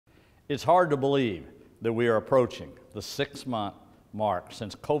It's hard to believe that we are approaching the 6-month mark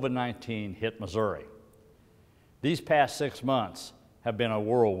since COVID-19 hit Missouri. These past 6 months have been a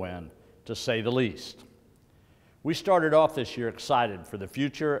whirlwind, to say the least. We started off this year excited for the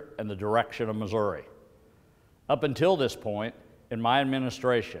future and the direction of Missouri. Up until this point, in my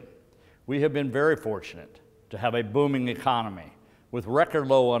administration, we have been very fortunate to have a booming economy with record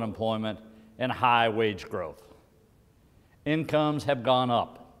low unemployment and high wage growth. Incomes have gone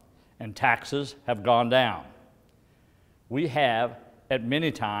up and taxes have gone down. We have, at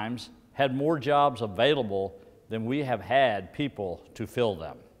many times, had more jobs available than we have had people to fill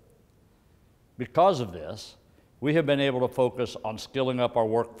them. Because of this, we have been able to focus on skilling up our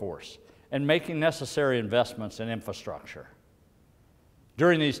workforce and making necessary investments in infrastructure.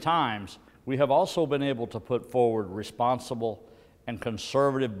 During these times, we have also been able to put forward responsible and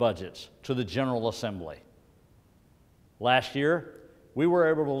conservative budgets to the General Assembly. Last year, we were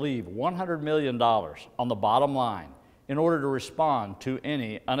able to leave $100 million on the bottom line in order to respond to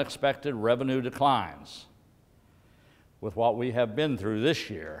any unexpected revenue declines. With what we have been through this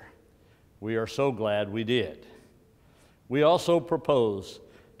year, we are so glad we did. We also propose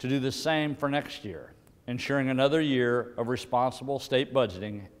to do the same for next year, ensuring another year of responsible state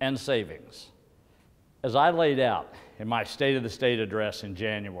budgeting and savings. As I laid out in my State of the State address in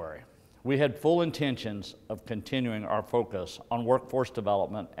January, we had full intentions of continuing our focus on workforce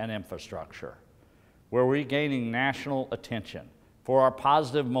development and infrastructure, where we're gaining national attention for our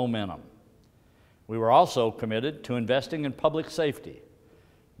positive momentum. We were also committed to investing in public safety,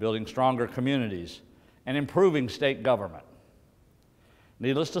 building stronger communities, and improving state government.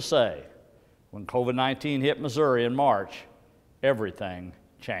 Needless to say, when COVID-19 hit Missouri in March, everything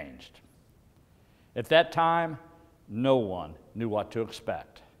changed. At that time, no one knew what to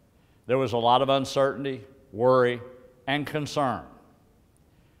expect. There was a lot of uncertainty, worry, and concern.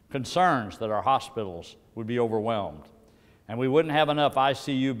 Concerns that our hospitals would be overwhelmed and we wouldn't have enough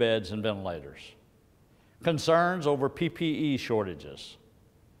ICU beds and ventilators. Concerns over PPE shortages.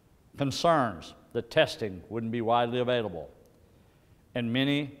 Concerns that testing wouldn't be widely available. And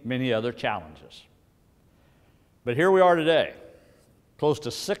many, many other challenges. But here we are today, close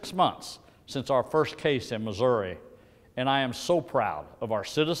to 6 months since our first case in Missouri, and I am so proud of our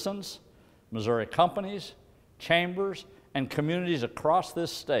citizens, Missouri companies, chambers, and communities across this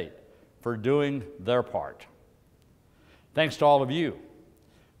state for doing their part. Thanks to all of you,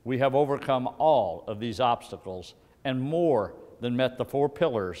 we have overcome all of these obstacles and more than met the 4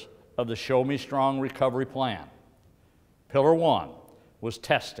 pillars of the Show Me Strong Recovery Plan. Pillar 1 was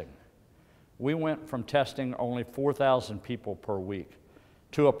testing. We went from testing only 4,000 people per week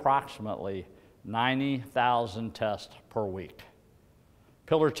to approximately 90,000 tests per week.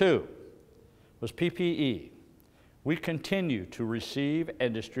 Pillar 2 was PPE. We continue to receive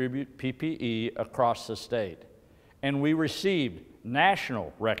and distribute PPE across the state, and we received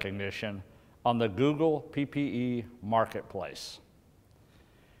national recognition on the Google PPE Marketplace.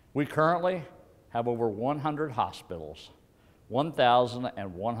 We currently have over 100 hospitals,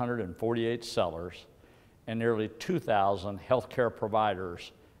 1,148 sellers, and nearly 2,000 healthcare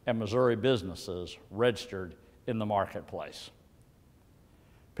providers and Missouri businesses registered in the marketplace.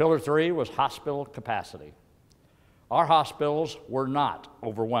 Pillar 3 was hospital capacity. Our hospitals were not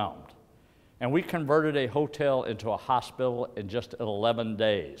overwhelmed, and we converted a hotel into a hospital in just 11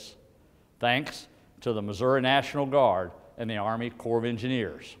 days, thanks to the Missouri National Guard and the Army Corps of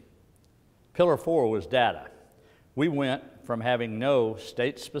Engineers. Pillar 4 was data. We went from having no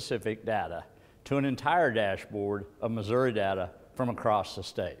state-specific data to an entire dashboard of Missouri data from across the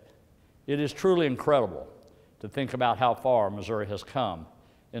state. It is truly incredible to think about how far Missouri has come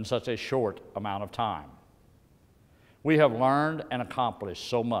in such a short amount of time. We have learned and accomplished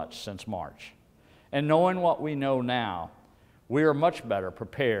so much since March, and knowing what we know now, we are much better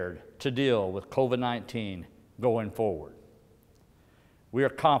prepared to deal with COVID-19 going forward. We are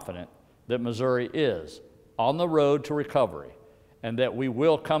confident that Missouri is on the road to recovery and that we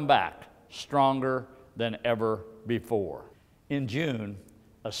will come back stronger than ever before. In June,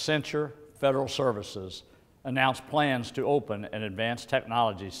 Accenture Federal Services announced plans to open an advanced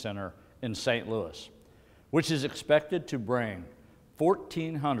technology center in St. Louis, which is expected to bring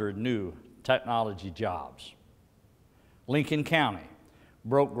 1,400 new technology jobs. Lincoln County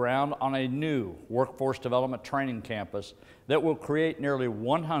broke ground on a new workforce development training campus that will create nearly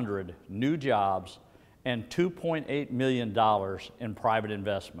 100 new jobs and $2.8 million in private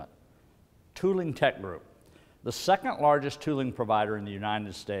investment. Tooling Tech Group, the second largest tooling provider in the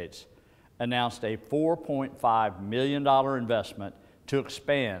United States, announced a $4.5 million investment to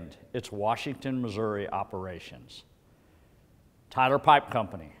expand its Washington, Missouri operations. Tyler Pipe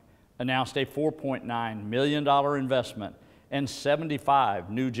Company announced a $4.9 million investment and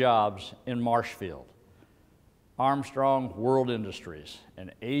 75 new jobs in Marshfield. Armstrong World Industries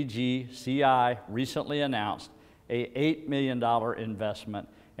and AGCI recently announced an $8 million investment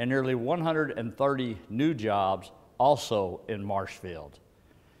and nearly 130 new jobs also in Marshfield.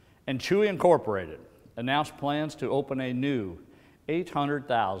 And Chewy Incorporated announced plans to open a new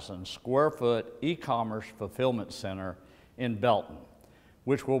 800,000 square foot e-commerce fulfillment center in Belton,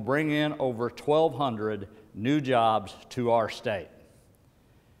 which will bring in over 1,200 new jobs to our state.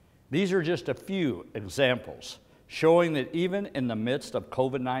 These are just a few examples showing that even in the midst of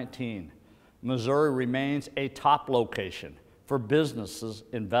COVID-19, Missouri remains a top location for businesses,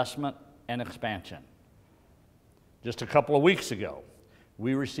 investment, and expansion. Just a couple of weeks ago,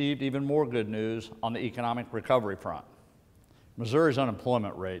 we received even more good news on the economic recovery front. Missouri's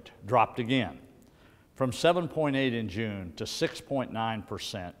unemployment rate dropped again from 7.8 in June to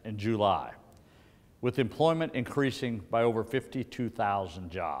 6.9% in July, with employment increasing by over 52,000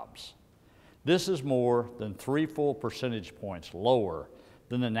 jobs. This is more than 3 full percentage points lower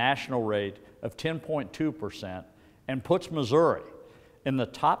than the national rate of 10.2% and puts Missouri in the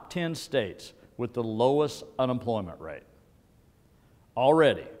top 10 states with the lowest unemployment rate.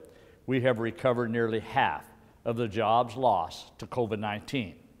 Already, we have recovered nearly half of the jobs lost to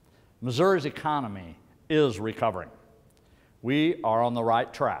COVID-19. Missouri's economy is recovering. We are on the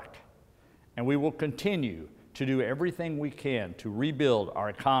right track, and we will continue to do everything we can to rebuild our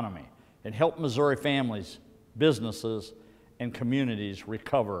economy and help Missouri families, businesses, and communities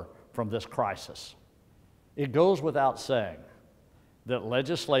recover from this crisis. It goes without saying that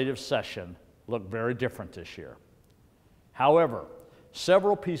legislative session looked very different this year. However,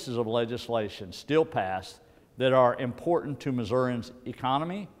 several pieces of legislation still passed that are important to Missourians'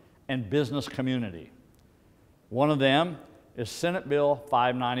 economy and business community. One of them is Senate Bill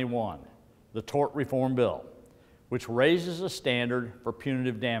 591, the Tort Reform Bill, which raises the standard for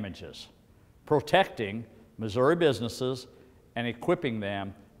punitive damages, protecting Missouri businesses and equipping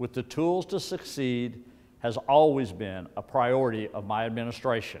them with the tools to succeed has always been a priority of my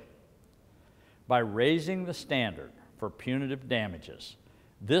administration. By raising the standard for punitive damages,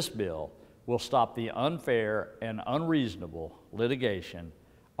 this bill will stop the unfair and unreasonable litigation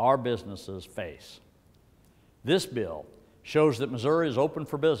our businesses face. This bill shows that Missouri is open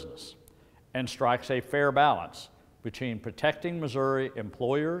for business and strikes a fair balance between protecting Missouri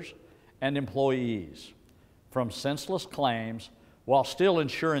employers and employees from senseless claims while still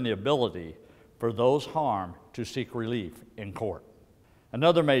ensuring the ability for those harmed to seek relief in court.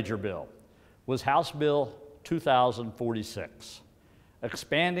 Another major bill was House Bill 2046,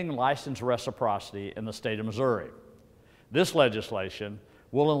 expanding license reciprocity in the state of Missouri. This legislation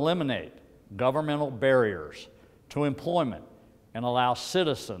will eliminate governmental barriers to employment and allow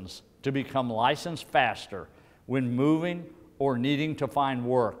citizens to become licensed faster when moving or needing to find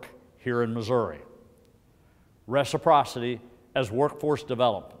work here in Missouri. Reciprocity as workforce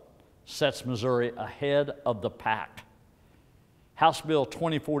development sets Missouri ahead of the pack. House Bill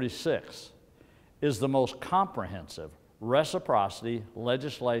 2046 is the most comprehensive reciprocity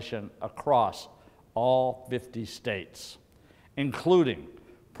legislation across all 50 states, including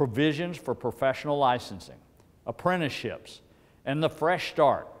provisions for professional licensing, apprenticeships, and the Fresh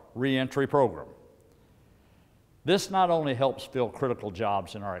Start reentry program. This not only helps fill critical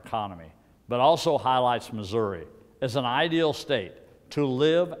jobs in our economy, but also highlights Missouri as an ideal state to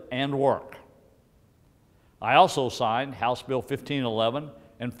live and work. I also signed House Bill 1511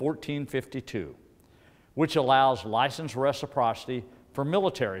 and 1452, which allows license reciprocity for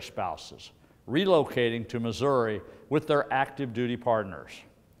military spouses relocating to Missouri with their active duty partners.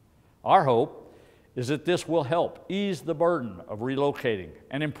 Our hope is that this will help ease the burden of relocating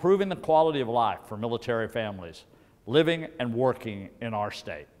and improving the quality of life for military families living and working in our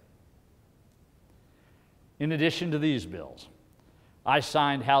state. In addition to these bills, I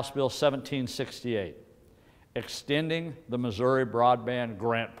signed House Bill 1768, extending the Missouri Broadband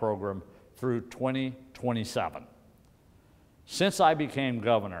Grant Program through 2027. Since I became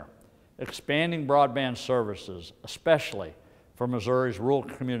governor, expanding broadband services, especially for Missouri's rural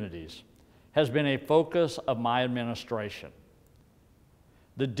communities, has been a focus of my administration.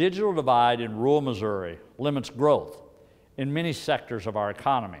 The digital divide in rural Missouri limits growth in many sectors of our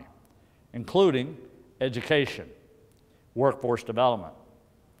economy, including education, workforce development,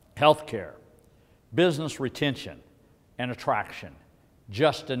 healthcare, business retention, and attraction,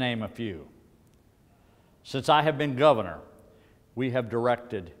 just to name a few. Since I have been governor, we have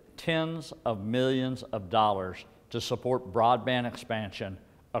directed tens of millions of dollars to support broadband expansion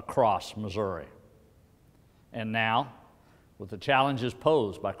across Missouri. And now, with the challenges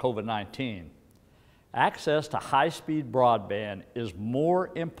posed by COVID-19, access to high-speed broadband is more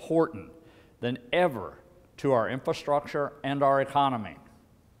important than ever to our infrastructure and our economy.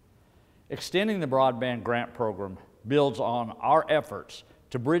 Extending the broadband grant program builds on our efforts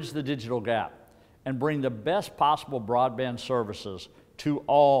to bridge the digital gap and bring the best possible broadband services to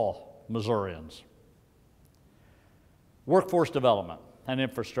all Missourians. Workforce development and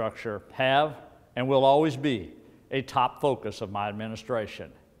infrastructure have and will always be a top focus of my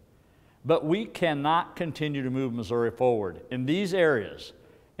administration. But we cannot continue to move Missouri forward in these areas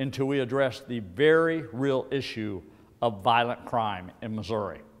until we address the very real issue of violent crime in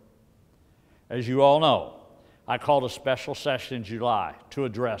Missouri. As you all know, I called a special session in July to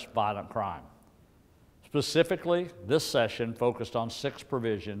address violent crime. Specifically, this session focused on 6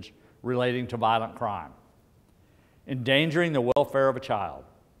 provisions relating to violent crime: endangering the welfare of a child,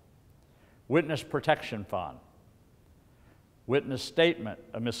 witness protection fund, witness statement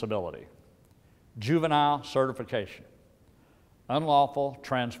admissibility, juvenile certification, unlawful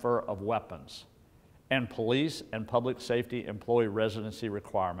transfer of weapons, and police and public safety employee residency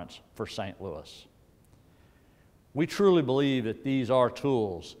requirements for St. Louis. We truly believe that these are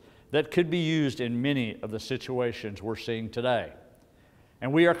tools that could be used in many of the situations we're seeing today.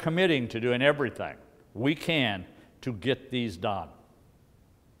 And we are committing to doing everything we can to get these done.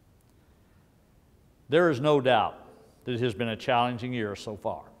 There is no doubt that it has been a challenging year so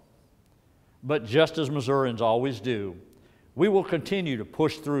far. But just as Missourians always do, we will continue to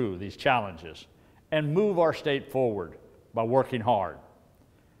push through these challenges and move our state forward by working hard.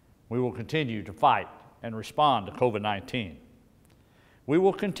 We will continue to fight and respond to COVID-19. We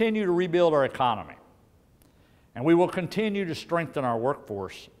will continue to rebuild our economy, and we will continue to strengthen our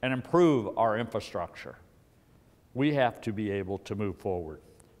workforce and improve our infrastructure. We have to be able to move forward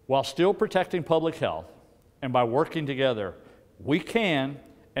while still protecting public health, and by working together, we can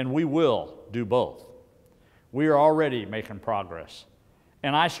and we will do both. We are already making progress,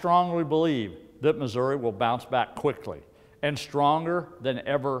 and I strongly believe that Missouri will bounce back quickly and stronger than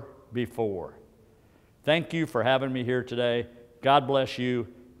ever before. Thank you for having me here today. God bless you.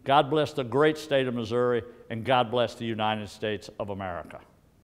 God bless the great state of Missouri, and God bless the United States of America.